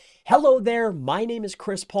Hello there, my name is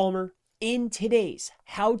Chris Palmer. In today's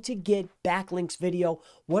How to Get Backlinks video,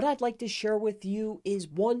 what I'd like to share with you is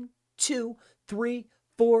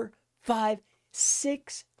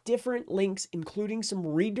 6 different links, including some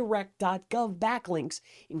redirect.gov backlinks,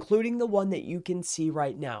 including the one that you can see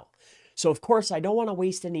right now. So of course, I don't want to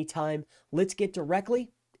waste any time. Let's get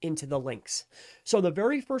directly into the links. So the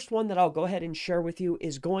very first one that I'll go ahead and share with you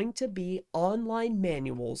is going to be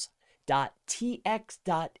onlinemanuals.tx.gov.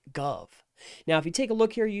 Now, if you take a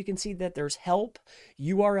look here, you can see that there's help,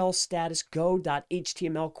 URL status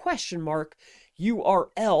go.html question mark,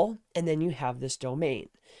 URL, and then you have this domain.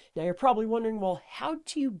 Now, you're probably wondering, well, how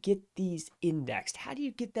do you get these indexed? How do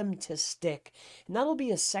you get them to stick? And that'll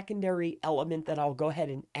be a secondary element that I'll go ahead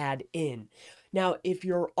and add in. Now, if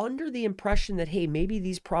you're under the impression that, hey, maybe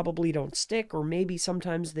these probably don't stick, or maybe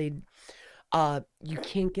sometimes you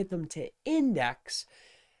can't get them to index,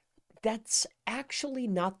 that's actually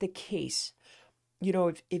not the case. You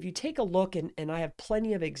know, if you take a look, and I have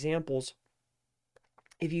plenty of examples,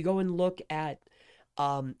 if you go and look at,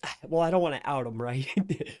 well, I don't want to out them, right?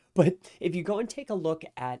 But if you go and take a look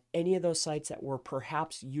at any of those sites that were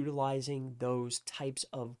perhaps utilizing those types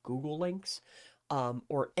of Google links,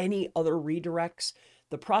 or any other redirects,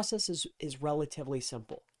 the process is relatively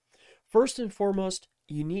simple. First and foremost,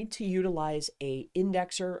 you need to utilize a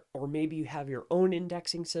indexer, or maybe you have your own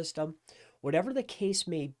indexing system. Whatever the case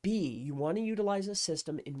may be, you want to utilize a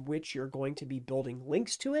system in which you're going to be building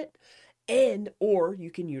links to it, or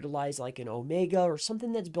you can utilize like an Omega or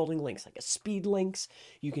something that's building links, like a SpeedLinks.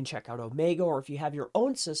 You can check out Omega, or if you have your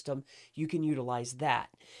own system, you can utilize that.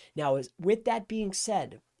 Now, with that being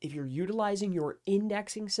said, if you're utilizing your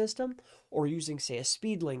indexing system or using, say, a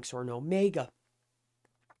SpeedLinks or an Omega,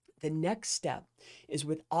 the next step is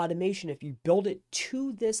with automation. If you build it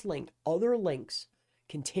to this link, other links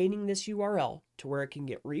containing this URL to where it can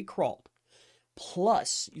get recrawled,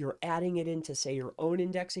 plus you're adding it into, say, your own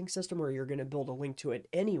indexing system, or you're going to build a link to it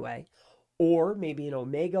anyway, or maybe an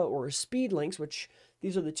Omega or a SpeedLinks, which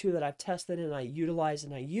these are the two that I've tested and I utilize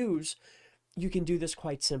and I use. You can do this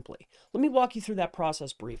quite simply. Let me walk you through that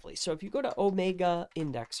process briefly. So if you go to Omega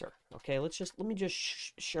Indexer, okay, let me just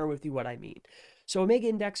share with you what I mean. So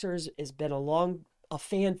Omega Indexer has been a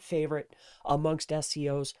fan favorite amongst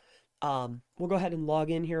SEOs. We'll go ahead and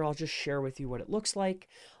log in here. I'll just share with you what it looks like.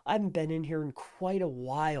 I haven't been in here in quite a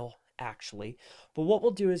while, actually. But what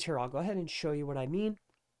we'll do is here, I'll go ahead and show you what I mean.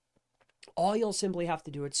 All you'll simply have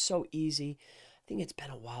to do, it's so easy. I think it's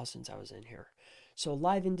been a while since I was in here. So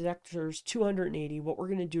live indexers, 280. What we're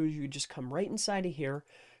going to do is you just come right inside of here,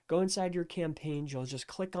 go inside your campaigns. You'll just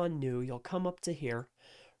click on new. You'll come up to here,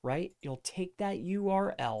 right? You'll take that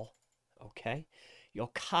URL, okay?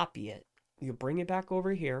 You'll copy it. You'll bring it back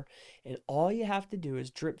over here, and all you have to do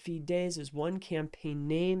is drip feed days is one, campaign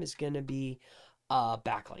name is going to be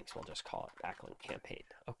backlinks. We'll just call it backlink campaign.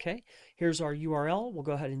 Okay, here's our URL. We'll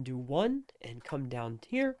go ahead and do one and come down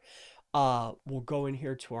here. We'll go in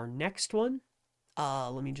here to our next one.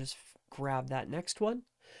 Let me just grab that next one.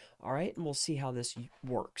 All right, and we'll see how this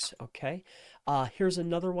works, okay? Here's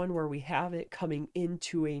another one where we have it coming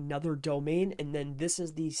into another domain, and then this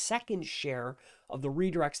is the second share of the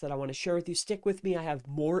redirects that I want to share with you. Stick with me. I have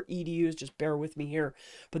more EDUs. Just bear with me here.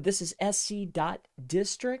 But this is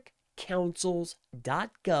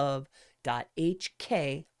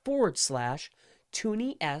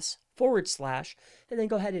sc.districtcouncils.gov.hk/TUNIS/ and then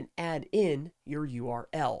go ahead and add in your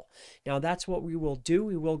URL. Now that's what we will do.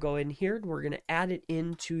 We will go in here and we're going to add it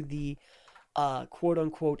into the quote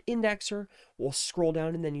unquote indexer. We'll scroll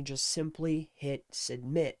down and then you just simply hit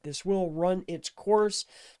submit. This will run its course.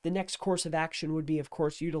 The next course of action would be, of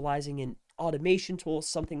course, utilizing an automation tool.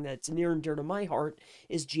 Something that's near and dear to my heart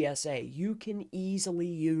is GSA. You can easily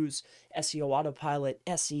use SEO Autopilot,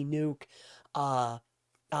 SE Nuke,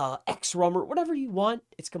 XRummer, whatever you want.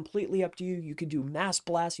 It's completely up to you. You could do Mass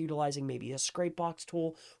Blast utilizing maybe a Scrapebox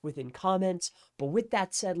tool within comments. But with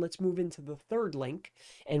that said, let's move into the third link.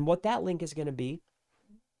 And what that link is going to be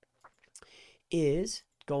is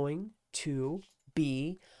going to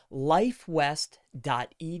be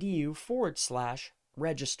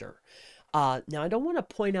lifewest.edu/register. Now, I don't want to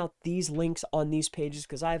point out these links on these pages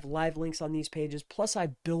because I have live links on these pages. Plus,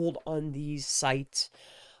 I build on these sites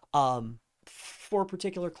for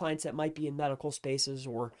particular clients that might be in medical spaces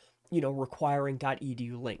or, requiring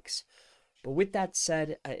 .edu links. But with that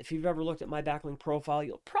said, if you've ever looked at my backlink profile,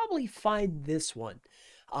 you'll probably find this one.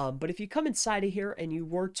 But if you come inside of here and you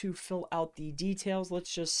were to fill out the details,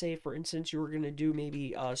 let's just say, for instance, you were going to do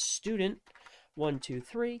maybe a student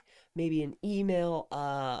 123, maybe an email.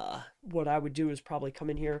 What I would do is probably come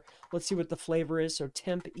in here. Let's see what the flavor is. So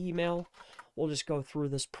temp email. We'll just go through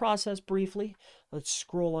this process briefly. Let's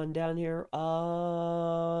scroll on down here. How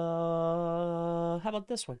about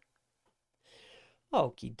this one?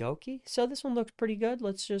 Okie dokie. So this one looks pretty good.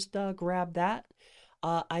 Let's just grab that.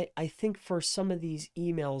 I think for some of these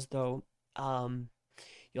emails though,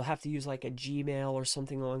 you'll have to use like a Gmail or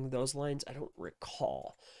something along those lines. I don't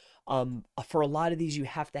recall. For a lot of these, you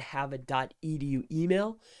have to have a .edu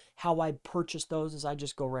email. How I purchase those is I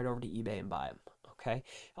just go right over to eBay and buy them. Okay.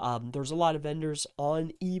 There's a lot of vendors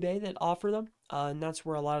on eBay that offer them, and that's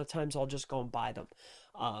where a lot of times I'll just go and buy them.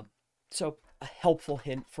 So a helpful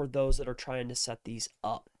hint for those that are trying to set these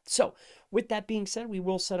up. So with that being said, we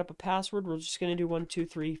will set up a password. We're just going to do 1, 2,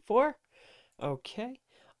 3, 4. Okay.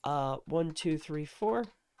 1, 2, 3, 4.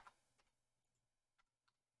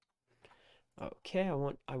 Okay,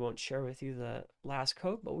 I won't share with you the last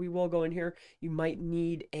code, but we will go in here. You might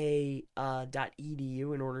need a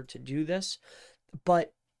 .edu in order to do this,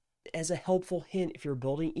 but as a helpful hint, if you're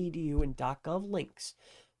building edu and .gov links,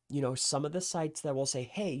 you know, some of the sites that will say,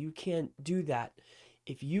 hey, you can't do that.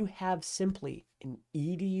 If you have simply an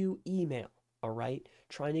edu email, all right,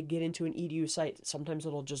 trying to get into an edu site, sometimes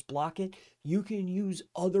it'll just block it. You can use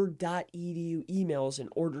other .edu emails in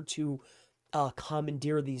order to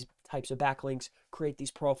commandeer these types of backlinks, create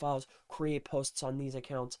these profiles, create posts on these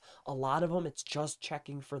accounts. A lot of them, it's just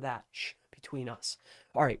checking for that. Shh, between us.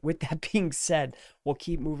 All right, with that being said, we'll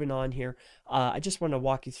keep moving on here. I just want to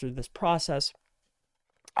walk you through this process.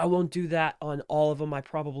 I won't do that on all of them. I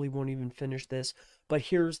probably won't even finish this, but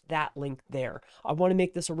here's that link there. I want to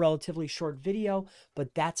make this a relatively short video,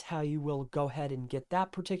 but that's how you will go ahead and get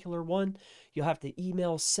that particular one. You'll have the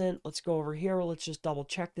email sent. Let's go over here. Let's just double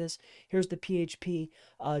check this. Here's the PHP,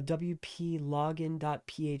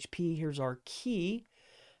 wplogin.php. Here's our key.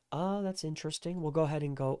 That's interesting. We'll go ahead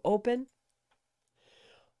and go open.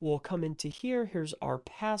 We'll come into here. Here's our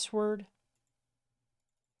password.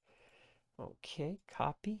 Okay,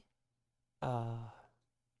 copy. I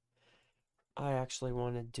actually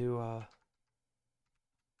want to do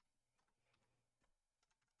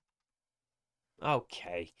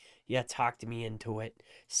okay, yeah, talked me into it.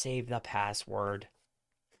 Save the password.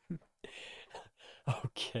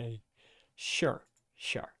 Okay, sure.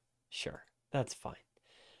 That's fine.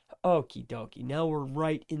 Okie dokie. Now we're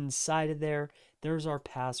right inside of there. There's our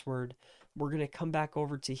password. We're going to come back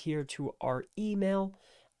over to here to our email.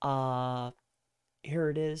 Here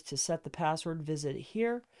it is. To set the password, visit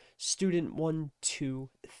here,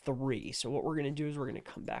 student123. So what we're going to do is we're going to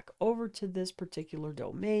come back over to this particular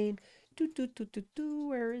domain.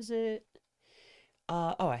 Where is it?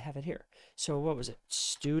 Oh, I have it here. So what was it?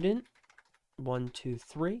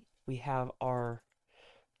 Student123. We have our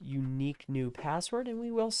unique new password, and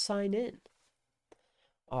we will sign in.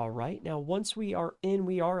 All right. Now, once we are in,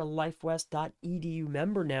 we are a lifewest.edu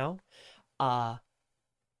member now.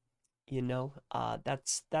 You know,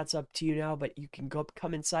 that's up to you now, but you can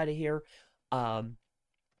come inside of here, and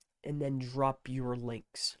then drop your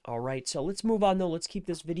links. All right. So let's move on though. Let's keep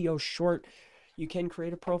this video short. You can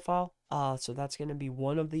create a profile. So that's going to be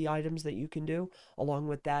one of the items that you can do. Along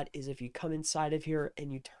with that is if you come inside of here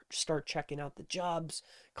and you start checking out the jobs,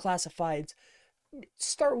 classifieds,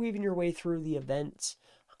 start weaving your way through the events.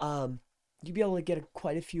 You'll be able to get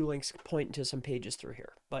quite a few links pointing to some pages through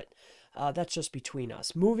here, but that's just between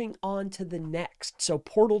us. Moving on to the next. So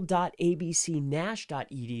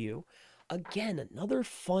portal.abcnash.edu. Again, another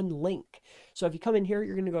fun link. So if you come in here,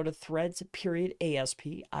 you're going to go to threads period ASP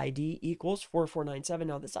ID equals 4497.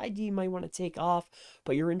 Now this ID you might want to take off,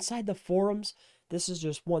 but you're inside the forums. This is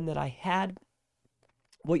just one that I had.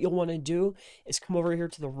 What you'll want to do is come over here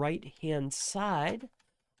to the right hand side.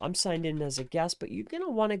 I'm signed in as a guest, but you're going to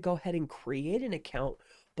want to go ahead and create an account,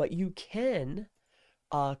 but you can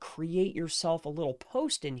create yourself a little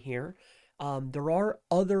post in here. There are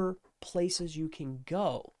other places you can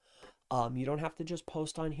go. You don't have to just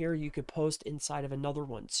post on here. You could post inside of another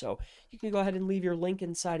one. So you can go ahead and leave your link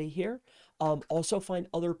inside of here. Also find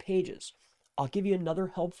other pages. I'll give you another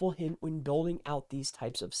helpful hint when building out these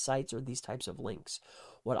types of sites or these types of links.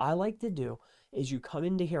 What I like to do is you come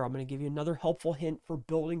into here. I'm going to give you another helpful hint for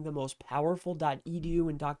building the most powerful .edu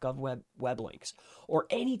and .gov web links, or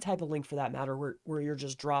any type of link for that matter where you're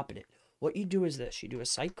just dropping it. What you do is this. You do a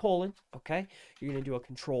site colon, okay? You're going to do a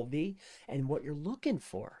control V, and what you're looking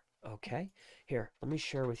for, okay? Here, let me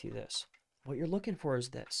share with you this. What you're looking for is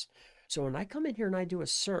this. So when I come in here and I do a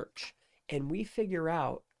search, and we figure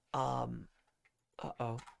out, and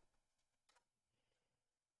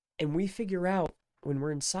we figure out when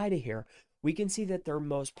we're inside of here, we can see that their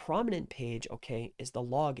most prominent page, okay, is the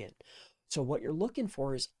login. So what you're looking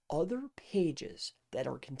for is other pages that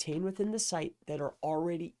are contained within the site that are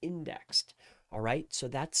already indexed. All right, so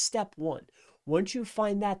that's step one. Once you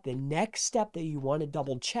find that, the next step that you want to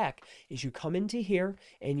double check is you come into here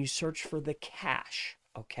and you search for the cache.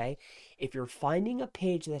 Okay, if you're finding a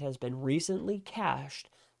page that has been recently cached,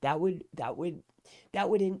 what's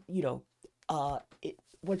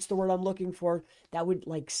the word I'm looking for? That would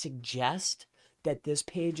like suggest that this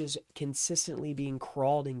page is consistently being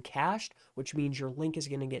crawled and cached, which means your link is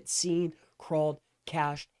going to get seen, crawled,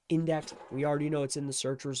 cached, indexed. We already know it's in the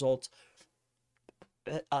search results.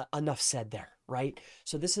 Enough said there, right?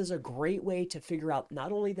 So this is a great way to figure out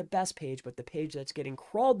not only the best page, but the page that's getting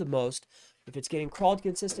crawled the most. If it's getting crawled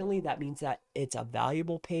consistently, that means that it's a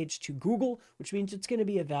valuable page to Google, which means it's going to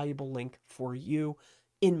be a valuable link for you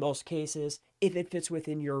in most cases, if it fits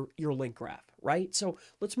within your link graph, right? So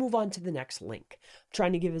let's move on to the next link. I'm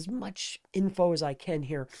trying to give as much info as I can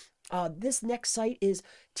here. This next site is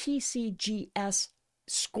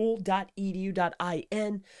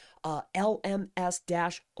tcgsschool.edu.in.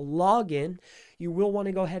 LMS-login. You will want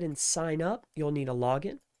to go ahead and sign up. You'll need a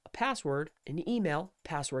login, a password, an email,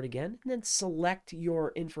 password again, and then select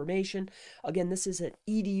your information. Again, this is at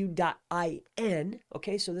edu.in.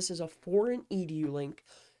 Okay, so this is a foreign edu link.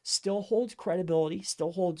 Still holds credibility,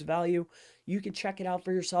 still holds value. You can check it out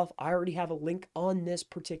for yourself. I already have a link on this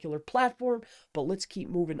particular platform, but let's keep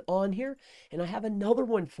moving on here. And I have another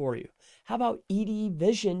one for you. How about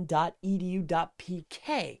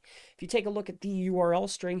edvision.edu.pk? If you take a look at the URL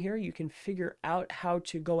string here, you can figure out how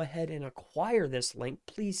to go ahead and acquire this link.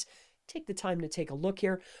 Please take the time to take a look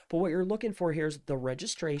here. But what you're looking for here is the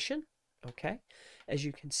registration. Okay, as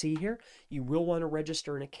you can see here, you will want to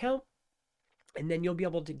register an account. And then you'll be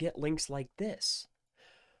able to get links like this.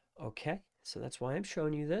 Okay, so that's why I'm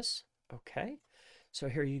showing you this. Okay, so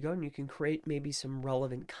here you go, and you can create maybe some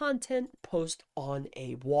relevant content, post on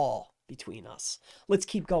a wall between us. Let's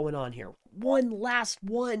keep going on here. One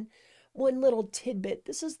little tidbit.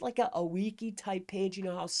 This is like a wiki type page. You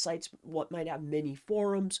know how sites might have mini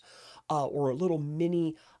forums or little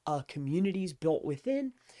mini communities built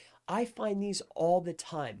within. I find these all the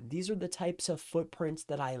time. These are the types of footprints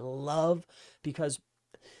that I love because,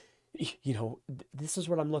 you know, this is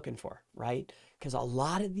what I'm looking for, right? Because a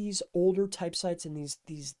lot of these older type sites and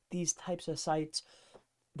these types of sites,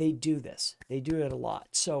 they do this. They do it a lot.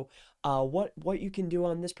 So what you can do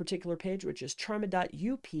on this particular page, which is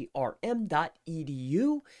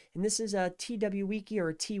charma.uprm.edu, and this is a TWWiki or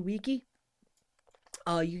a TWiki.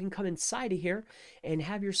 You can come inside of here and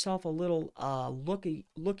have yourself a little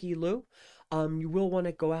looky-loo. You will want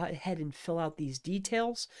to go ahead and fill out these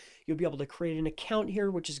details. You'll be able to create an account here,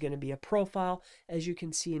 which is going to be a profile. As you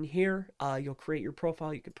can see in here, you'll create your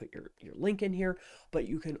profile. You can put your link in here, but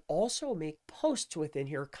you can also make posts within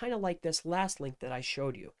here, kind of like this last link that I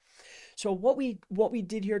showed you. So what we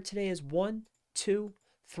did here today is 1, 2,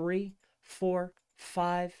 3, 4,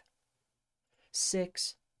 5,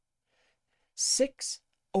 6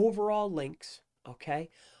 overall links. Okay,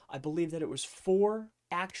 I believe that it was 4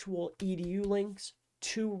 actual edu links,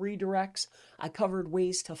 2 redirects. I covered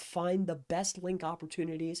ways to find the best link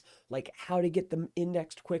opportunities, like how to get them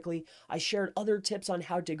indexed quickly. I shared other tips on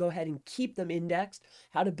how to go ahead and keep them indexed,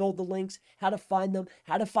 how to build the links, how to find them,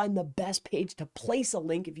 how to find the best page to place a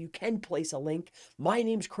link if you can place a link. My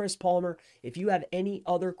name's Chris Palmer. If you have any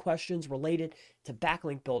other questions related to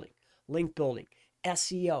backlink building, link building,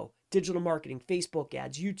 SEO, digital marketing, Facebook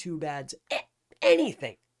ads, YouTube ads,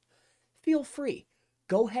 anything, feel free.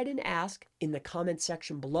 Go ahead and ask in the comment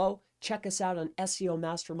section below. Check us out on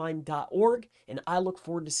SEOmastermind.org, and I look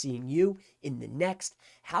forward to seeing you in the next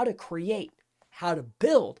how to create, how to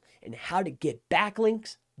build, and how to get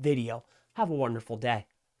backlinks video. Have a wonderful day.